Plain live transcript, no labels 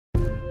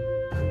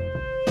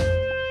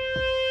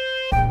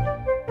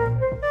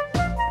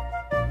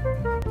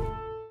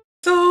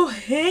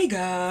Hey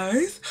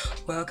guys,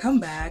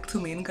 welcome back to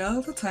Mean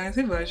Girls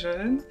Alternative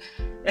Version,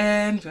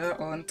 and we're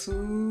on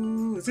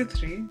to, is it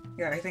 3?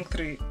 Yeah, I think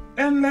 3.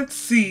 And let's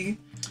see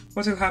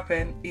what will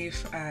happen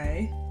if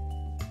I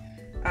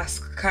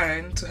ask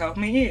Karen to help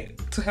me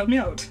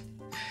out.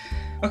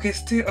 Okay,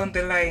 stay on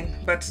the line,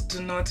 but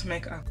do not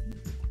make a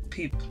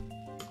peep.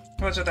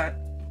 Roger that.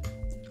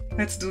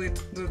 Let's do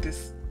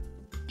this.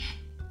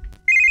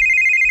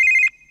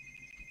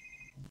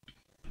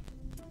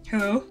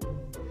 Hello?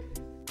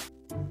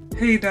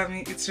 Hey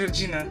Dami, it's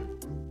Regina.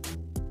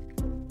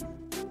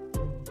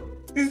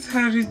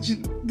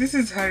 This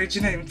is her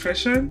Regina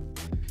impression.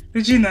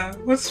 Regina,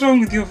 what's wrong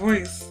with your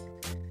voice?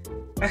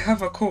 I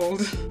have a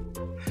cold.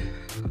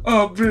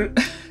 Oh, bro.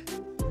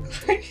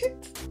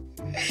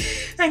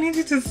 I need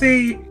you to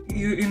say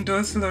you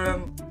endorse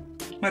Laura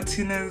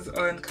Martinez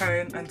on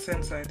Karen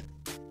Uncensored.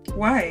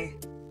 Why?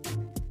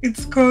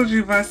 It's called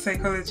reverse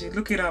psychology.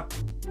 Look it up.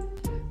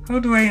 How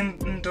do I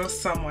endorse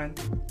someone?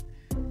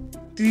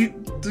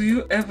 Do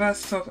you ever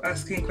stop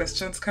asking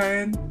questions,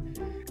 Karen?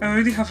 I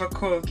already have a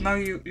cold. Now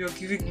you're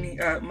giving me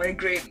a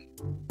migraine.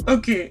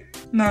 Okay,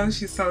 now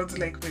she sounds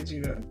like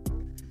Regina.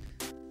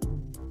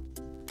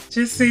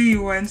 Just say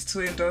you want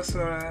to endorse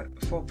Laura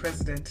for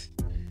president.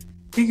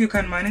 Think you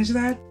can manage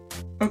that?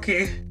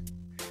 Okay.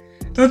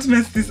 Don't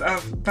mess this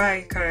up.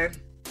 Bye, Karen.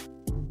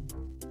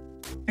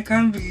 I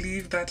can't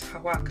believe that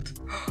worked.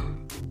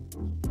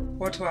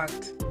 What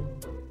worked?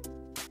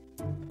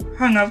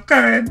 Hang up,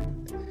 Karen.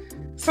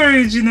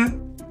 Sorry, Regina.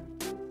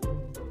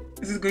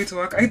 Is it going to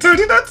work? I told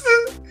you not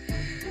to.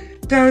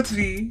 Doubt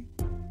me.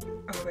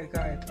 Oh my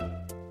god.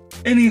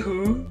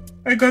 Anywho,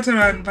 I got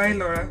around. Bye,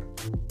 Laura.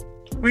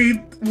 Wait,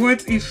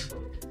 what if...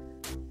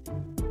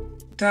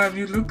 Damn,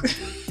 you look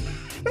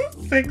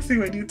sexy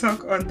when you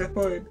talk on the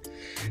phone.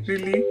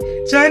 Really?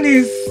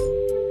 Janice!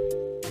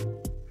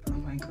 Oh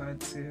my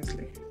god,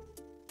 seriously.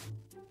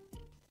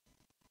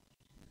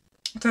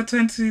 After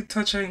 20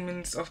 torturing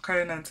minutes of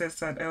Karen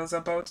Uncensored, I was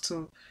about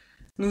to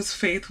lose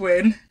faith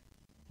when...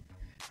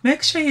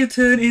 Make sure you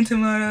tune in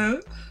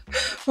tomorrow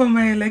for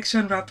my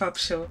election wrap-up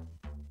show.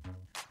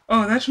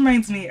 Oh, that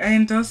reminds me, I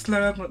endorsed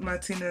Laura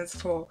Martinez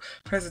for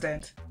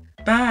president.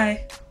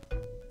 Bye!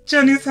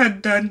 Janice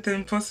had done the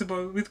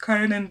impossible. With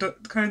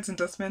Karen's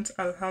endorsement,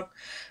 I'll have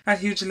a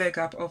huge leg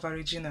up over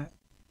Regina.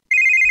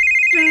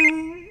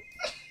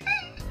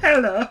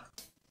 Hello.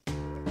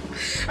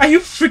 Are you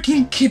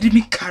freaking kidding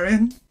me,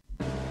 Karen?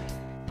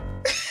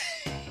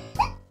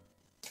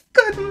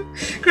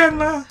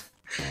 Grandma.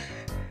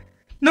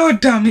 No,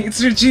 damn it,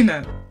 it's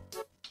Regina.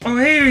 Oh,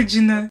 hey,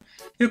 Regina.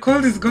 Your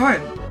cold is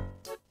gone.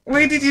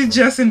 Why did you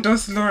just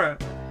endorse Laura?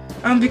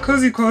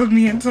 Because you called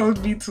me and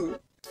told me to.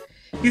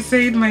 You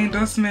said my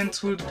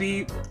endorsement would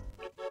be...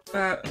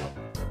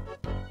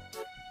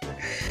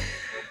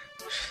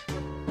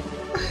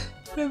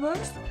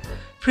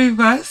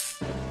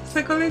 Reverse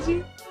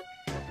psychology?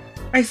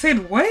 I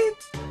said what?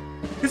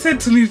 You said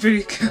to me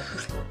very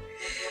carefully.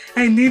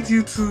 I need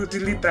you to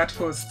delete that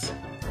post.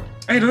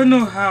 I don't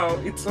know how.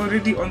 It's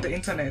already on the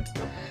internet.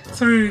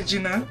 Sorry,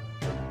 Regina.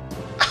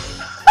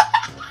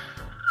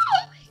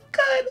 Oh my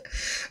god.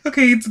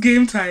 Okay, it's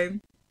game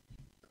time.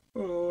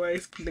 Oh, I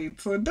played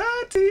so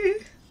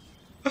dirty.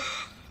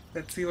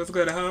 Let's see what's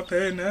gonna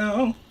happen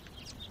now.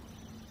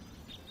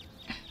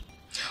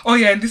 Oh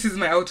yeah, and this is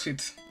my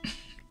outfit.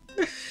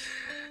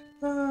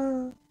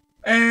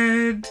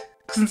 And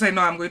since I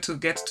know I'm going to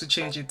get to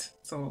change it,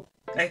 so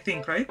I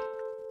think, right?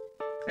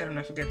 I don't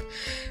know, I forget.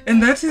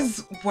 And that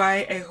is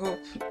why I hope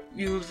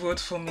you will vote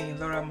for me,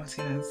 Laura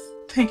Martinez.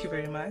 Thank you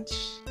very much.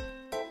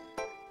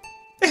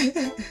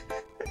 Okay,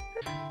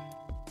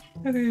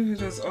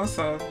 it was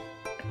awesome.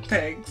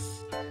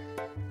 Thanks.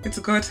 It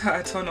got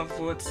her a ton of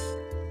votes.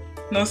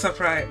 No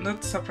surprise,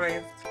 not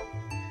surprised.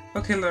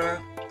 Okay,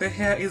 Laura, the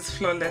hair is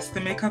flawless,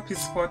 the makeup is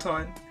spot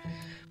on.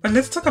 But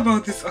let's talk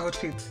about this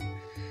outfit.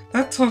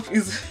 That top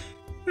is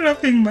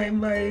wrapping my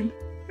mind.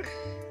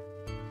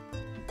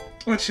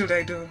 What should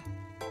I do?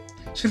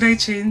 Should I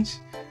change?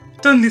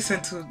 Don't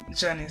listen to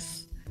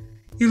Janice.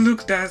 You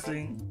look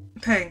dazzling.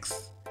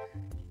 Thanks.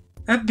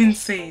 That being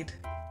said,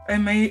 I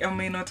may or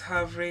may not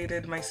have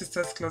raided my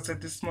sister's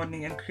closet this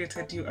morning and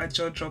created you a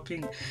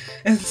jaw-dropping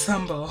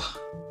ensemble.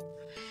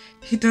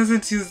 He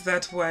doesn't use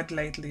that words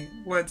lightly.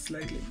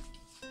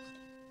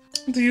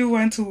 Do you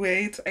want to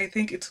wait? I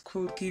think it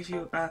could give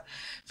you a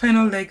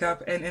final leg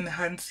up and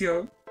enhance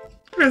your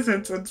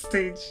presence on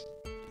stage.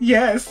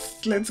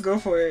 Yes, let's go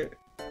for it.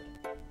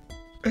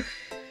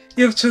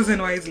 You've chosen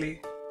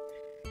wisely.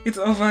 It's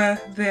over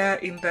there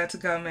in that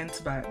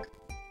garment bag.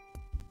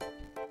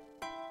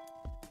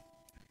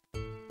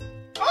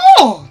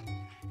 Oh!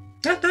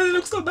 That doesn't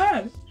look so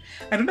bad.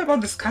 I don't know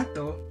about the skirt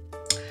though.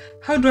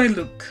 How do I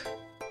look?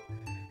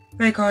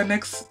 Like our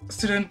next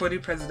student body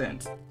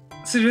president.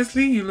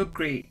 Seriously, you look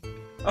great.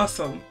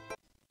 Awesome.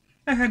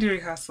 I had your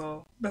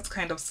rehearsal. That's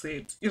kind of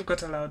sweet. You've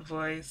got a loud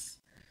voice.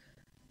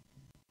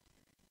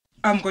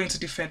 I'm going to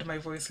defend my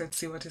voice. Let's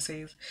see what he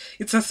says.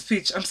 It's a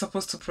speech I'm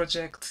supposed to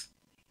project.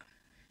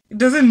 It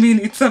doesn't mean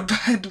it's a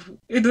bad...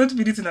 I don't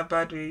mean it in a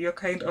bad way. You're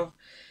kind of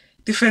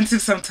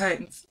defensive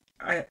sometimes.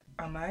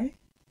 Am I?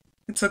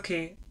 It's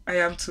okay. I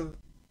am too.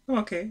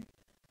 Okay.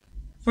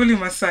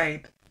 Volume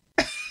aside.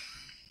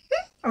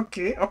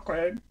 Okay,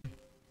 awkward.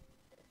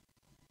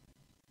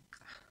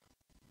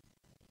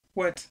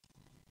 What?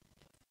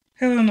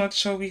 Hello, not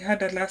sure. We had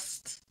the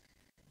last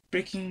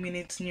breaking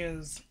minute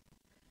news.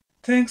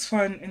 Thanks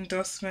for an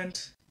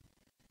endorsement.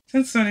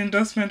 Thanks for an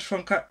endorsement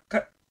from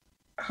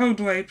how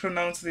do I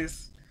pronounce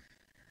this?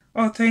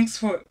 Oh, thanks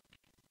for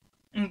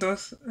an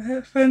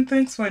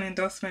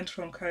endorsement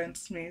from Karen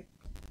Smith.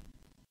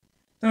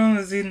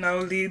 That now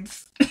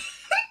leads.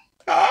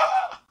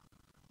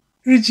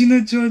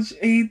 Regina George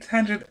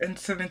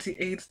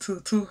 878 to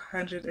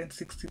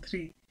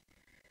 263.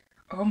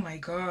 Oh my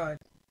god.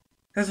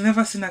 Has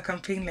never seen a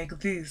campaign like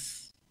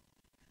this.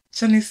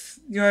 Janice,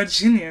 you're a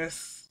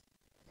genius.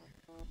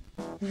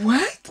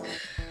 What?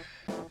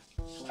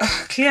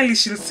 Clearly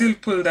she'll still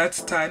pull that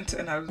stunt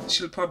and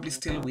she'll probably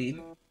still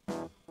win.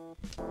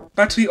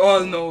 But we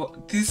all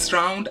know this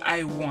round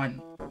I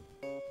won.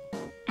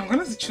 I'm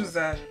gonna choose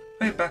that.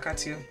 Right back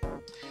at you.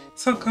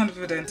 So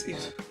confident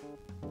if...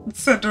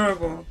 It's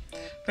adorable.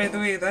 By the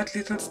way, that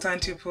little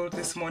stunt you pulled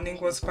this morning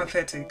was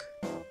pathetic.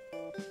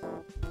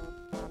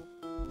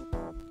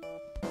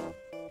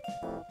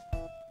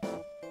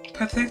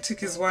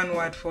 Pathetic is one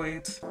word for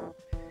it.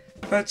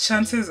 But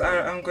chances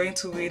are I'm going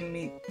to win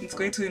me. It's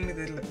going to win me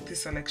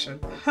this election.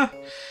 Ha!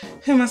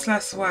 Famous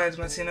last word,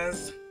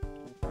 Martinez.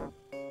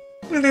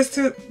 There's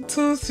still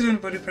 2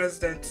 student body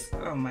presidents.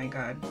 Oh my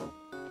god.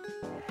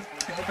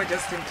 I hope I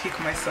just didn't kick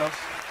myself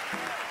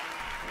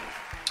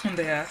in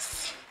the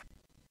ass.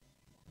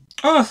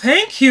 Oh,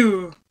 thank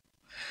you!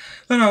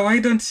 Laura, why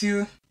don't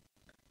you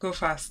go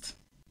fast?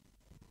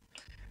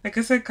 I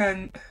guess I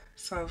can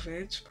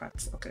salvage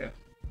parts. Okay.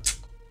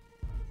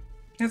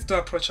 Let's do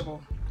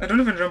approachable. I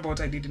don't even remember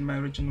what I did in my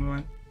original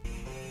one.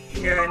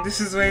 Yeah, and this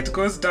is where it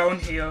goes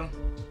downhill.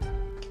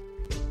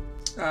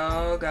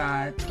 Oh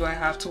god, do I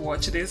have to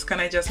watch this? Can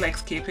I just like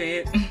skip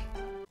it?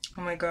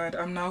 Oh my god,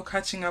 I'm now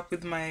catching up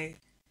with my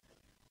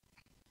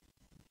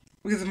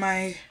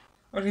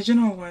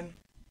original one.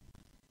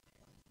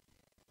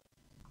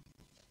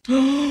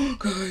 Oh,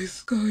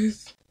 guys.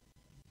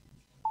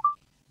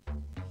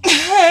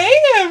 Hey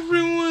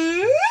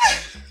everyone!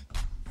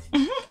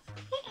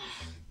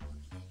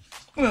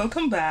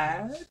 Welcome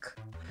back.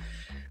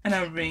 And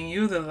I'm bringing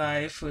you the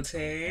live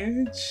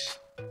footage.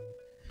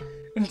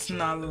 It's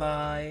not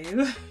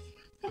live.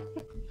 Oh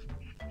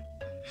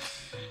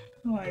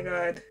my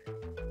god.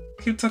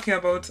 Keep talking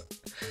about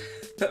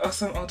the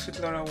awesome outfit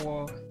Laura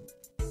wore.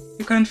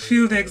 You can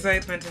feel the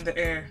excitement in the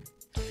air.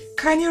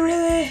 Can you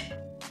really?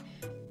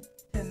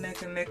 The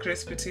neck and neck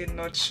race between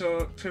Not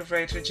Sure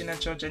favorite Regina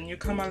George and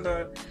newcomer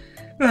Laura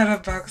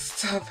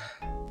Backstab.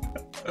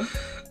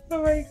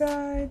 Oh my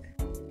god.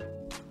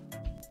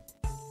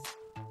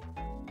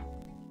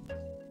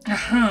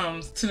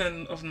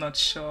 Student of Not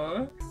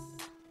Sure.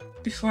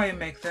 Before I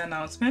make the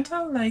announcement,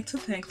 I would like to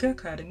thank the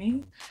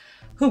Academy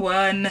who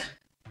won.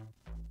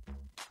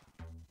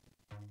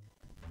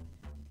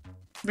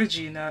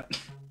 Regina.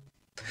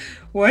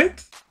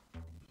 What?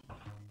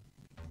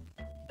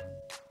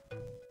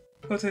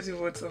 40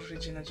 votes of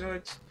Regina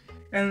George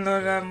and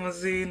Laura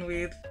Mozin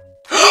with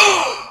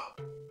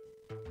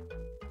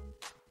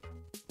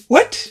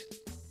what?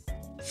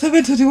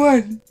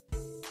 721.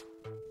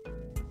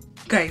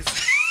 Guys,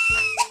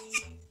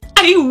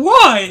 I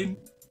won!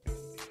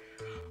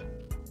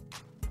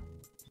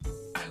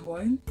 I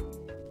won?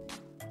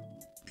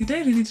 Did I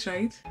really try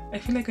it? I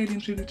feel like I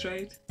didn't really try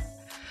it.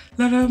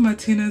 Laura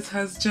Martinez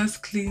has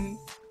just claimed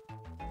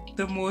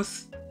the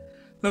most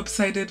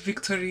lopsided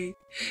victory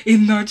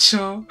in Not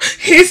Sure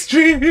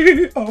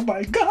history. Oh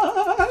my god,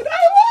 I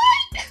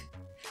won!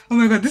 Oh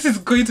my god, this is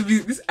going to be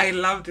this. I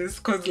love this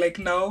because like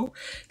now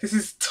this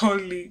is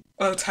totally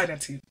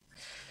alternative.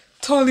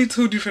 Totally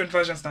 2 different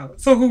versions now.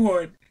 So who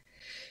won?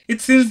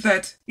 It seems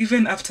that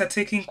even after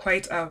taking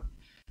quite a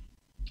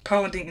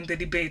pounding in the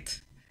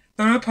debate,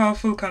 Laura's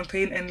powerful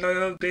campaign and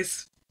loyal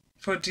base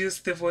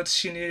produced the votes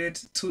she needed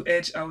to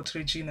edge out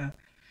Regina.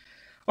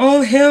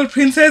 All hail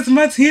Princess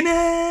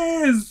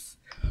Martinez!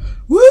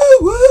 Woo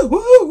woo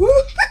woo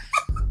woo!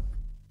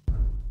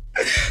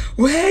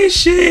 Where is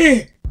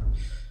she?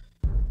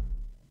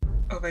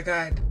 Oh my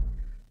god.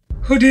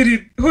 Who did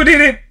it? Who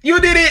did it? You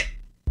did it!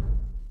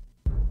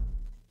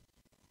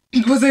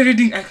 Was I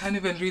reading? I can't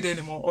even read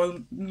anymore. All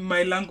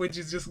my language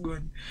is just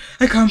gone.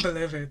 I can't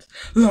believe it.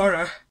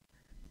 Laura.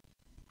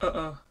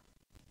 Uh-oh.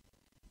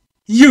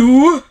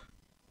 You?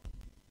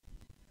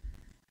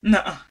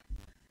 Nah.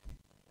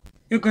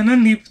 You're gonna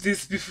nip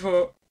this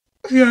before...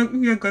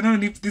 You're gonna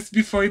nip this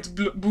before it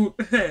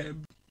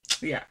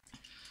yeah.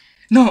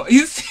 No,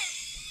 you see...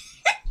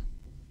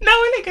 Now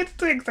when I get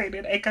too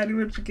excited, I can't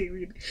even freaking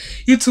read.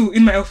 You two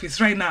in my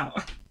office right now.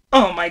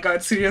 Oh my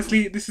god,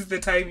 seriously? This is the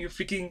time you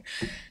freaking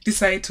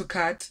decide to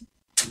cut?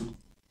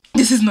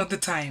 This is not the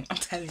time. I'm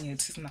telling you,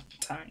 this is not the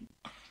time.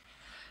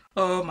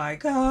 Oh my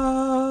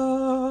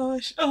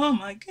gosh. Oh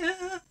my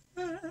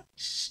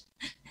gosh.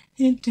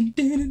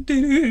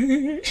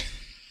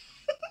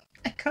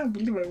 I can't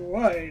believe I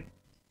won.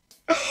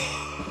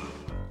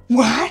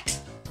 What?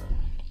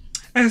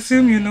 I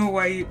assume you know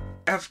why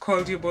I've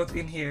called you both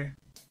in here.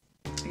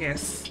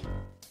 Yes,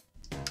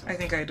 I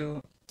think I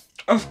do.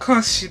 Of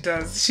course she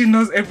does. She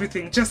knows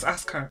everything. Just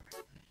ask her.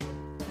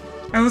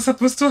 I was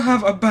supposed to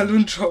have a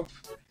balloon drop.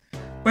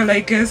 Well,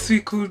 I guess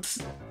we could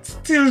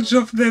still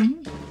drop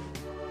them.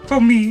 For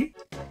me,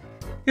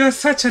 you're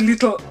such a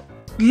little...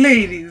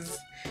 Ladies,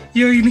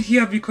 you're in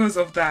here because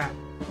of that.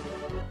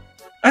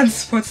 And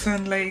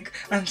sportsmanlike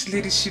and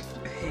ladyship.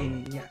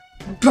 Hey, yeah.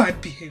 Bad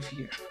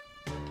behavior.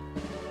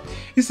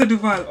 Mr.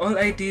 Duval, all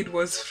I did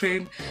was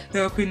frame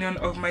the opinion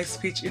of my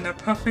speech in a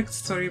perfect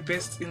story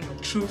based in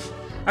truth,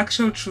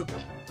 actual truth.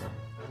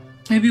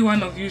 Maybe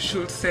one of you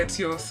should set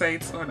your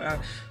sights on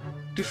a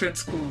different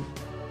school.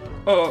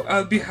 Or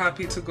I'll be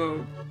happy to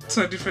go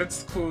to a different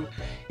school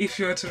if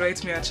you were to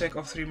write me a check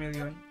of 3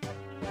 million.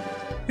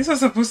 This was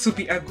supposed to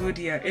be a good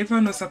year.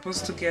 Everyone was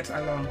supposed to get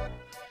along.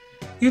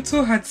 You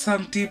two had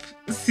some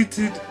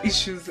deep-seated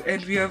issues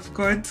and we're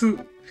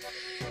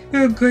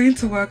going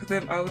to work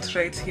them out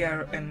right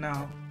here and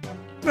now.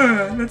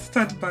 Let's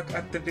start back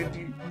at the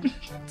baby.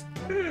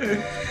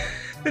 The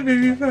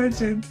baby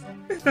pageant.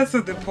 That's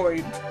not the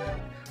point.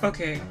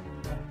 Okay.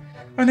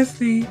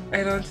 Honestly,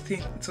 I don't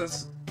think it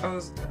was... I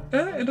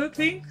don't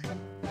think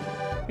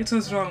it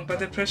was wrong, but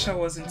the pressure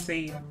was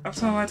insane.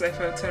 Afterwards, I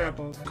felt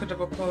terrible. Could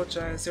have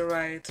apologized, you're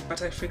right,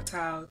 but I freaked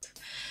out.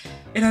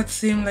 It had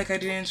seemed like I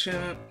didn't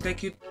remember,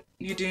 like you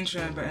didn't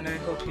remember, and I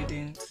hope you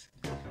didn't.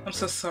 I'm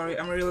so sorry,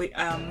 I'm really,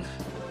 oh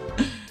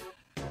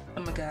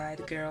my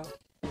god, girl.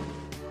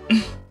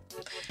 Do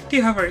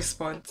you have a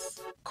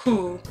response?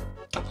 Cool.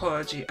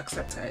 Apology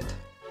accepted.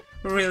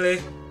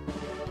 Really?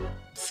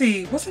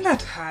 See, wasn't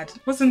that hard?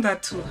 Wasn't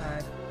that too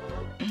hard?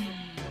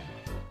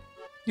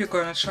 You're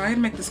gonna try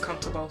and make this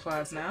comfortable for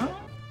us now?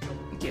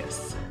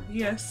 Yes.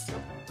 Yes.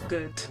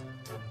 Good.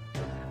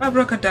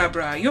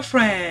 Abracadabra, you're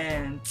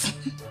friends!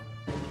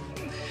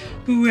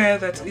 Beware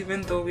that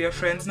even though we are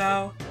friends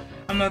now,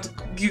 I'm not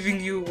giving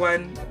you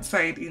one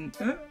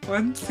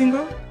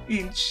single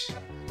inch.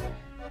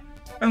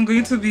 I'm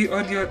going to be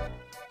on your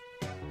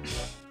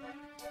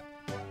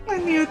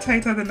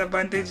tighter than a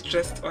bandage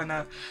dressed on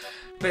a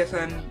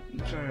Bethan.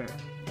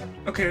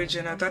 Okay,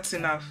 Regina, that's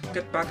enough.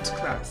 Get back to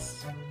class.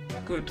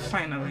 Good,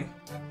 finally.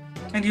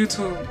 And you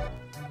too.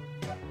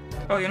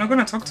 Oh, you're not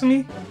gonna talk to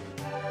me?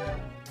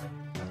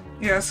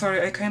 Yeah,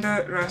 sorry, I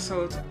kinda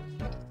wrestled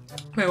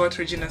by what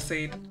Regina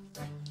said.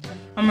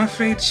 I'm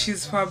afraid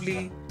she's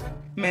probably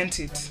meant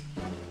it.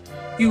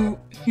 You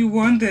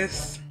won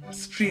this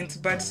sprint,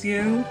 but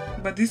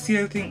this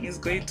Yale thing is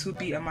going to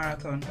be a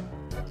marathon.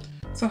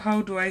 So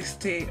how do I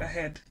stay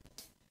ahead?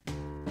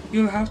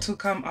 You'll have to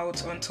come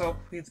out on top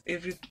with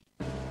every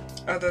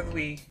other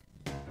way.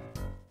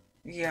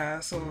 Yeah,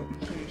 so I'm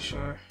pretty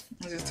sure.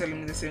 He's just telling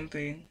me the same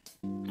thing.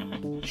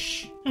 Oh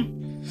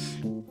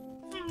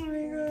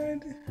my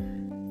god.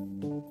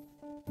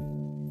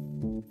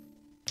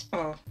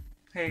 Oh,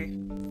 hey.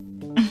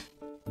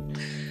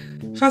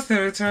 First the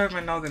auditorium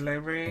and now the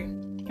library.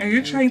 Are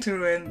you trying to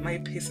ruin my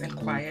peace and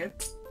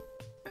quiet?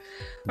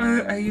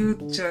 Or are you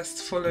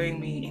just following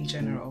me in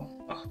general?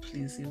 Oh,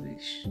 please, you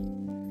wish.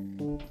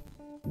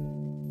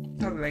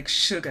 I'm like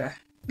sugar.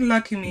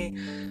 Lucky me.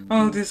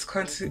 All these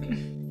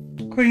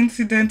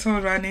coincidental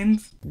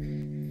run-ins.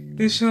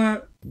 You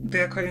sure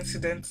they're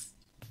coincidence?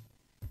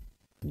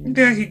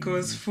 There he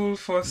goes, full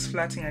force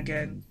flirting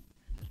again.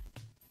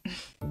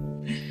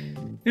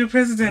 You're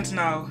president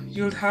now.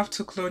 You'll have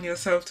to clone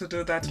yourself to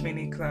do that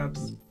many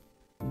clubs.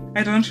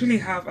 I don't really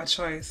have a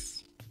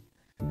choice.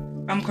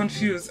 I'm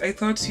confused. I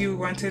thought you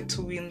wanted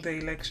to win the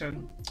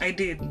election. I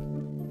did.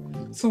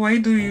 So why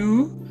do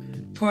you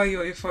pour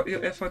your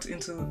effort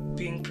into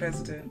being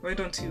president? Why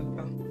don't you,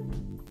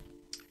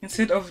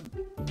 instead of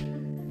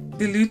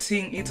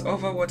diluting it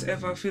over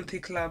whatever filthy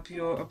club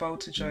you're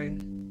about to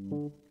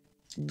join?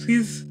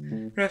 Please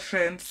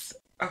reference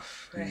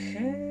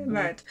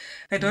that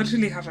I don't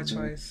really have a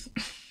choice.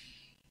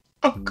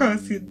 Of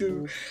course you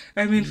do.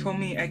 I mean, for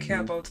me, I care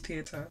about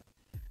theatre.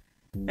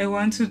 I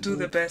want to do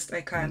the best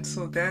I can,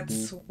 so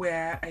that's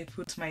where I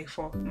put my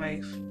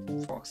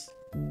focus.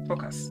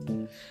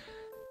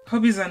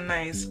 Hobbies are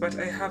nice, but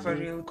I have a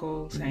real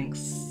goal,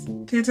 thanks.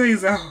 Theatre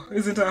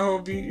isn't a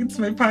hobby, it's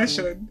my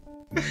passion.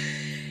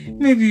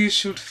 Maybe you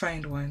should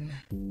find one.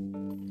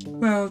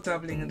 Well,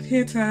 dabbling in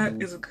theatre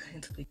is going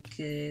to be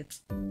good.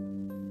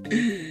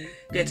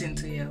 Get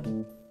into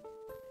Yale.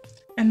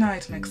 And now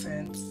it makes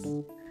sense.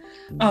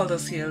 All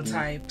those Yale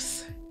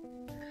types.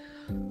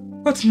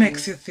 What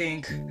makes you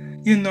think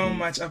you know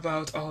much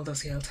about all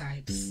those Yale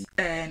types?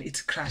 And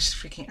it crashed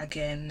freaking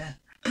again.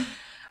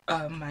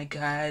 Oh my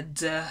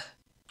god.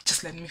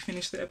 Just let me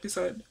finish the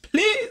episode,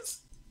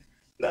 please.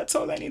 That's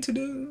all I need to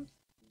do.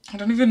 I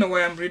don't even know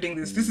why I'm reading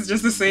this. This is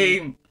just the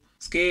same.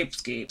 Skip,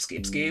 skip,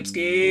 skip, skip,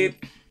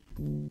 skip.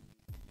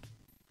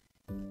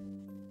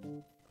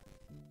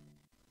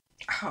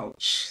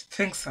 Ouch.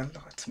 Thanks a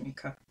lot,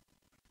 Mika.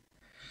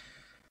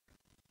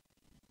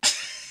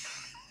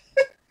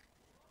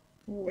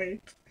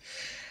 Wait.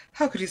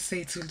 How could you say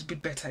it would be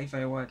better if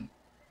I won?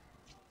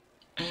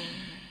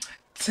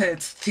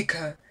 Ted's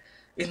thicker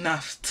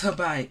enough to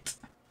bite.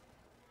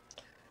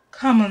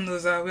 Come on,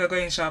 loser, we are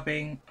going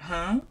shopping,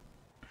 huh?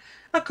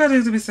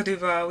 According to Mr.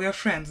 Diva, we are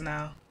friends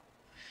now.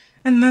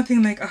 And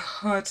nothing like a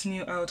hot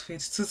new outfit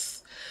to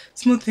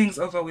smooth things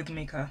over with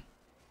Mika.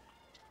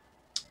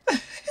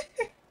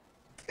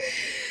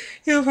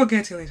 You'll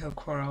forget your little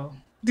quarrel.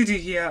 Did you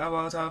hear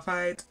about our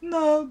fight?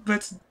 No,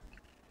 but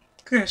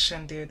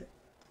Christian did.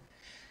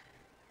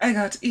 I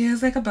got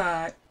ears like a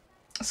bat.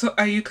 So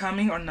are you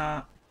coming or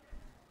not?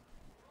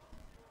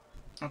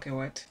 Okay,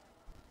 what?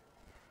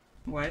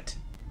 What?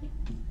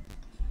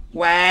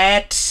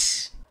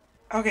 What?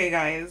 Okay,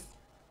 guys.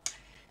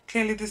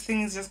 Clearly this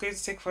thing is just going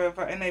to take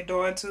forever and I don't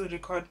want to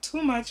record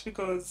too much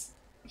because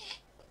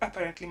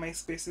apparently my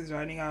space is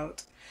running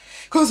out.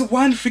 Because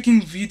one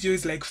freaking video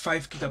is like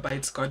 5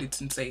 gigabytes. God,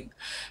 it's insane.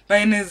 But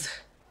anyways,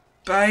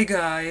 bye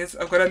guys.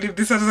 I'm gonna leave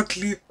this as a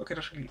clip. Okay,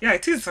 not really. Yeah,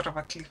 it is sort of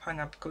a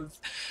cliffhanger because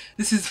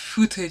this is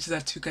footage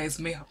that you guys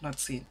may have not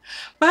seen.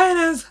 But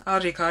anyways,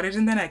 I'll record it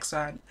in the next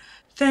one.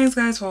 Thanks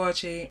guys for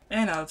watching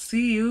and I'll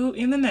see you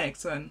in the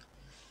next one.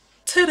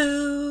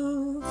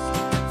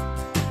 Ta-da!